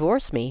 fine,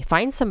 divorce me,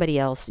 find somebody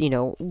else,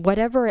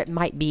 whatever it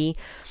might be.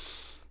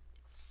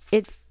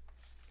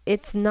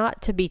 It's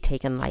not to be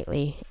taken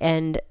lightly.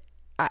 And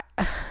I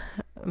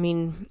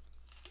mean,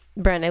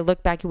 Brent, I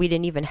look back, we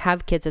didn't even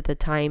have kids at the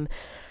time.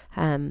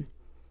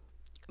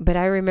 But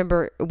I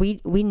remember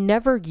we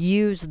never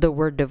used the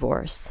word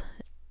divorce.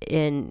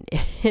 in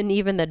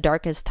even the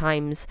darkest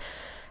times,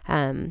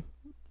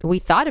 we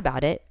thought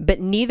about it, but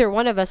neither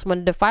one of us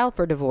wanted to file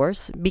for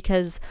divorce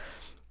because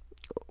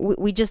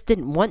we just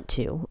didn't want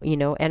to,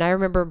 And I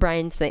remember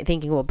Brian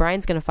thinking, well,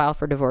 Brian's going to file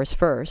for divorce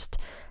first.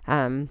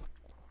 And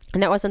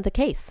that wasn't the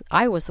case.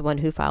 I was the one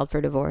who filed for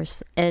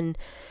divorce. And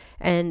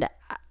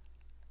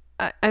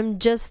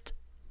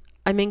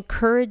I'm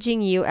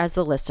encouraging you as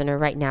a listener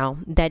right now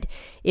that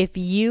if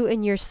you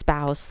and your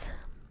spouse,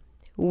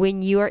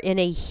 when you are in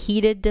a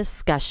heated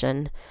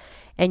discussion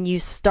and you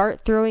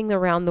start throwing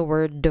around the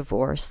word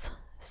divorce,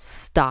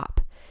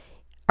 stop.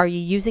 Are you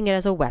using it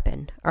as a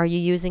weapon? Are you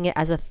using it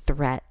as a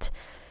threat?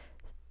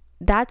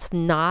 That's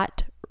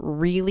not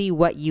really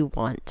what you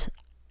want.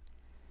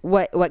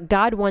 What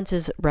God wants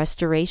is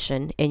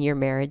restoration in your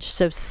marriage.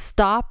 So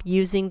stop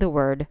using the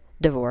word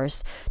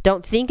divorce.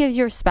 Don't think of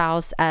your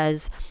spouse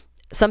as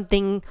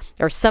something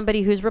or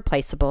somebody who's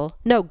replaceable.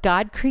 No,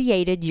 God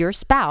created your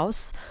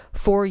spouse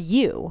for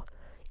you.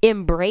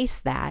 Embrace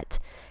that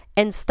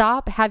and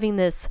stop having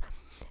this,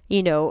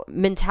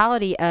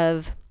 mentality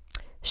of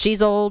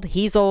she's old,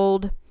 he's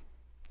old.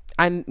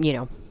 I'm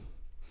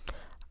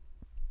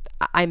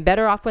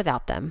better off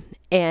without them.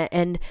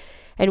 And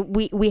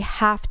we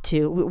have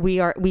to,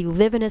 we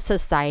live in a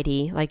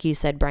society, like you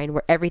said, Brian,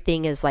 where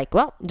everything is like,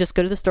 well, just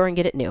go to the store and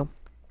get it new.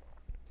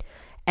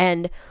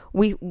 And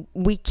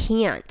we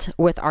can't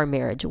with our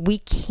marriage. We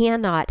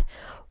cannot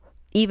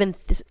even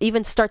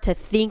start to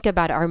think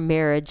about our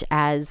marriage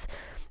as,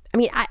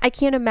 I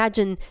can't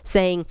imagine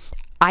saying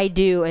I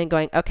do and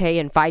going, okay,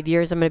 in 5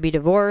 years I'm going to be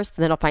divorced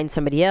and then I'll find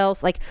somebody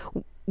else. Like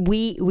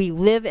we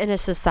live in a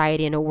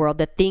society, in a world,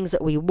 the things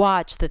that we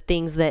watch, the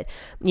things that,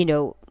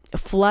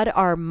 flood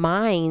our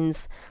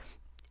minds.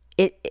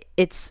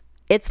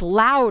 It's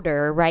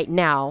louder right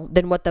now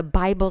than what the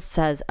Bible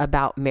says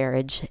about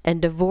marriage,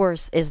 and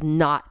divorce is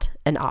not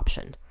an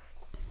option.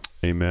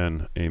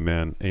 Amen.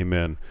 Amen.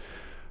 Amen.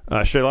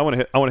 Shayla,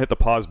 I want to hit the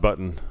pause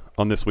button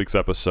on this week's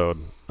episode.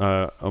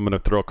 I'm going to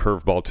throw a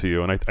curveball to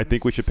you, and I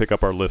think we should pick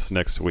up our list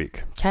next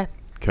week. Okay.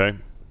 Okay.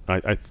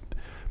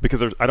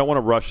 Because I don't want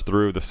to rush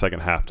through the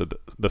second half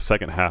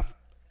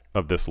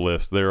of this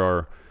list.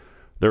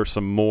 There's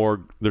some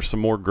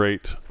more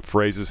great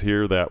phrases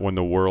here that when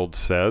the world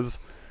says,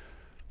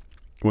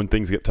 when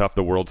things get tough,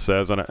 the world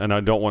says, and I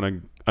don't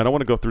want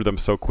to go through them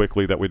so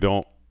quickly that we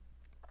don't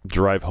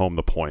drive home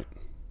the point.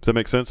 Does that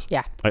make sense?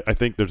 Yeah. I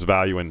think there's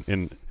value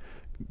in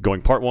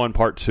going part 1,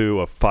 part 2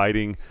 of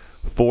fighting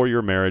for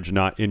your marriage,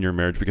 not in your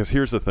marriage. Because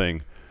here's the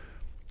thing.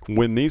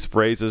 When these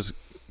phrases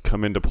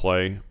come into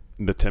play,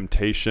 the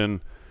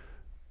temptation,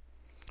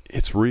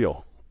 it's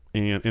real.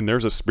 And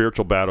there's a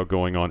spiritual battle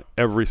going on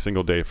every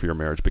single day for your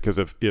marriage. Because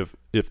if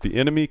the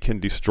enemy can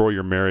destroy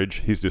your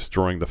marriage, he's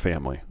destroying the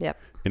family. Yep.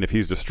 And if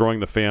he's destroying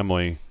the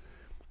family,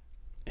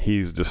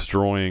 he's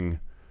destroying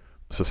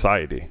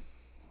society,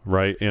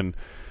 right? And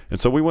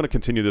so we want to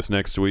continue this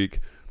next week.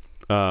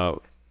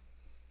 We'll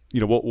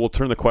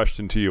turn the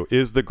question to you: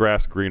 is the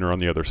grass greener on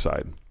the other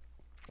side?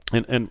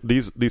 And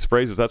these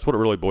phrases, that's what it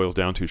really boils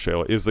down to,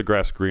 Shayla. Is the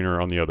grass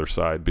greener on the other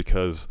side?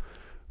 Because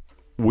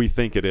we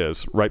think it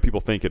is, right? People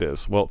think it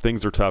is. Well,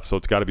 things are tough, so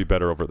it's got to be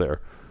better over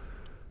there.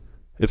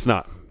 It's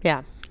not.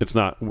 Yeah. It's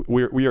not.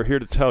 We are here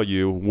to tell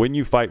you, when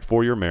you fight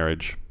for your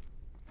marriage,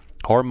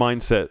 our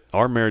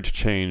marriage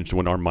changed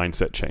when our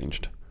mindset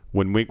changed.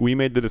 When we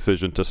made the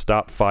decision to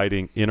stop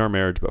fighting in our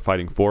marriage, but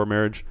fighting for our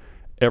marriage,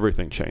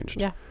 everything changed.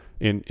 Yeah.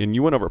 And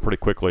you went over it pretty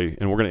quickly,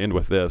 and we're going to end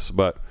with this,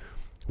 but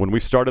when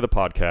we started the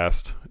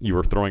podcast, you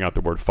were throwing out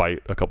the word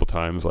fight a couple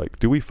times, like,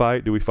 do we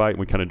fight? Do we fight? And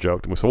we kind of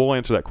joked. And we said, we'll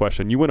answer that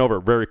question. You went over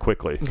it very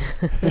quickly.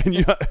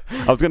 And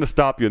I was going to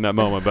stop you in that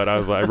moment, but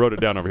I wrote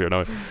it down over here. So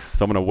I'm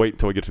going to wait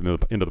until we get to the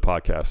end of the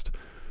podcast.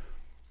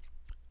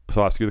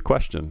 So I'll ask you the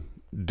question.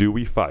 Do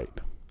we fight?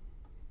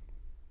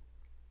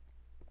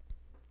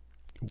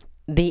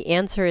 The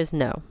answer is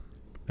no.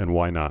 And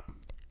why not?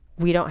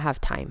 We don't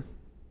have time.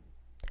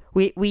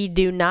 We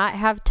do not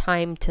have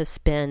time to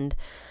spend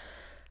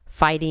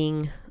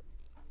fighting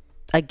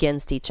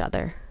against each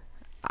other.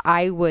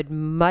 I would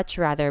much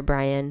rather,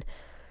 Brian,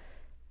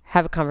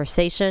 have a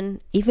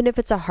conversation, even if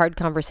it's a hard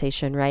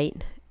conversation,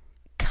 right?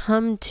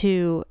 Come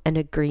to an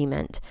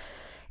agreement.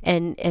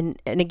 And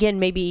again,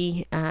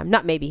 maybe,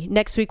 not maybe,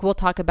 next week we'll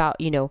talk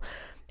about,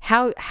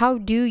 how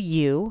do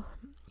you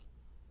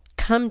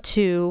come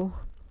to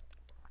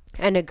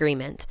an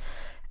agreement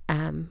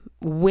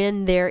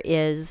when there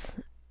is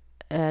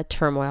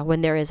turmoil,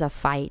 when there is a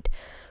fight.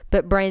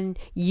 But Brian,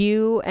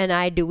 you and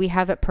I, do we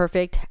have it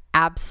perfect?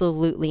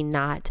 Absolutely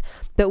not.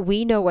 But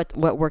we know what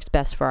works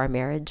best for our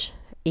marriage,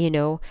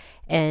 and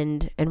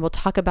we'll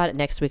talk about it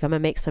next week. I'm going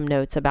to make some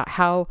notes about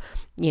how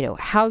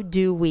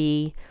do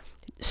we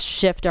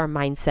shift our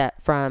mindset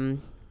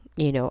from,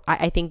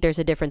 I think there's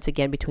a difference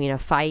again between a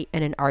fight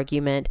and an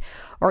argument,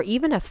 or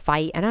even a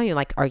fight. I don't even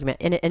like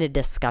argument in a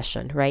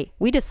discussion, right?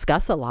 We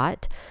discuss a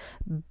lot,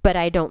 but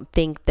I don't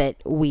think that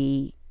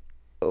we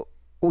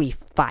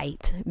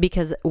fight,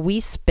 because we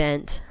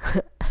spent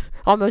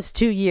almost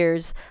 2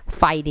 years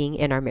fighting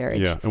in our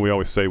marriage. Yeah, and we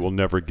always say we'll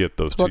never get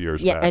those 2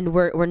 years back. And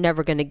we're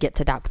never going to get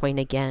to that point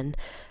again.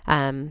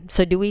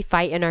 So do we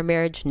fight in our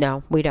marriage?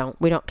 No, we don't.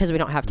 We don't, because we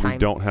don't have time. We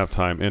don't have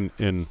time.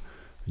 And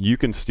you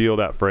can steal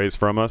that phrase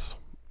from us.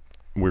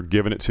 We're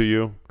giving it to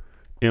you.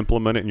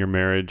 Implement it in your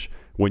marriage.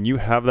 When you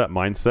have that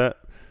mindset,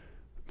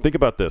 think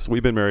about this.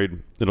 We've been married,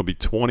 it'll be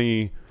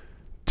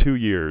 22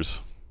 years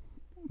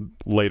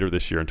later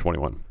this year in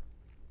 21.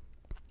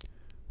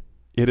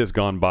 It has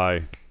gone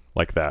by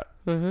like that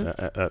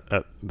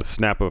at the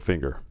snap of a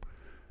finger.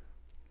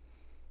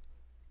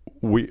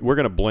 We're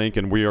going to blink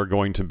and we are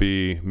going to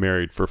be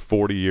married for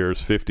 40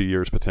 years, 50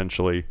 years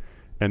potentially,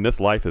 and this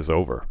life is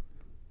over.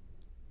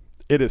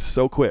 It is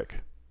so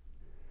quick.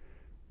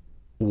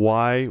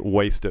 Why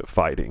waste it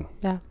fighting?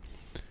 Yeah.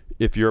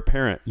 If you're a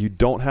parent, you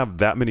don't have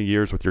that many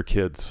years with your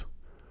kids.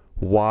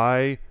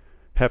 Why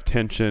have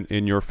tension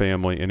in your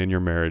family and in your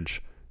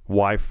marriage?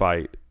 Why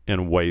fight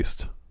and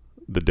waste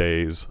the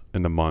days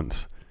and the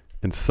months?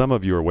 And some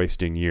of you are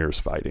wasting years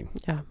fighting.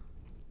 Yeah.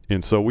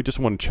 And so we just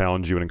want to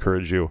challenge you and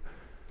encourage you.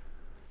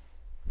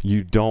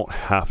 You don't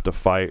have to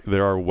fight.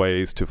 There are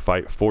ways to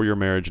fight for your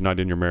marriage,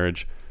 not in your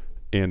marriage.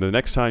 And the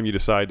next time you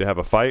decide to have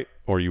a fight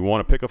or you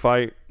want to pick a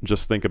fight,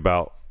 just think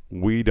about,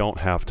 we don't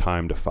have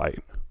time to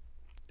fight.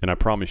 And I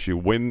promise you,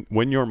 when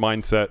your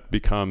mindset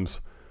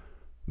becomes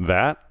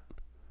that,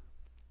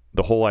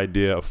 the whole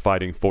idea of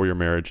fighting for your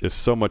marriage is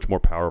so much more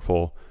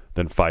powerful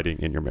than fighting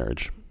in your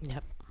marriage.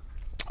 Yep.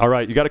 All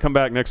right, you got to come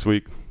back next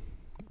week.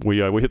 We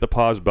hit the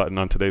pause button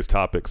on today's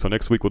topic. So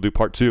next week we'll do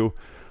part 2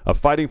 of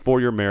fighting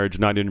for your marriage,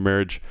 not in your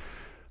marriage.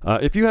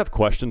 If you have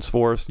questions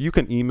for us, you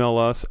can email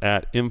us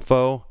at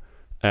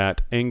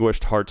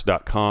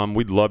info@anguishedhearts.com.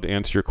 We'd love to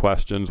answer your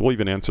questions. We'll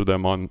even answer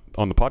them on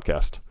the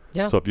podcast.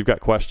 Yeah. So if you've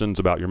got questions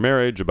about your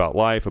marriage, about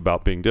life,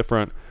 about being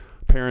different,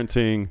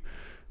 parenting,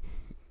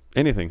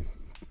 anything,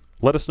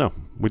 let us know.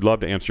 We'd love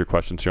to answer your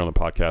questions here on the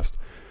podcast.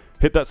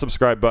 Hit that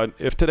subscribe button.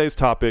 If today's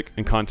topic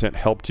and content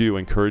helped you,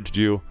 encouraged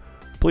you,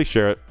 please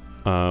share it.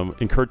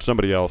 Encourage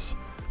somebody else.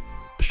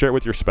 Share it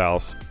with your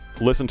spouse.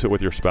 Listen to it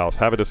with your spouse.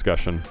 Have a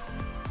discussion.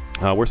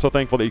 We're so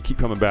thankful that you keep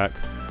coming back.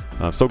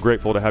 So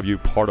grateful to have you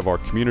part of our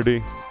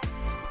community.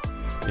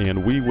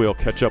 And we will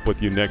catch up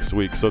with you next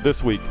week. So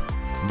this week,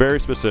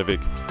 very specific,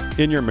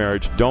 in your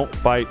marriage, don't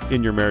fight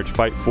in your marriage,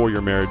 fight for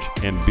your marriage,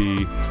 and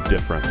be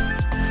different.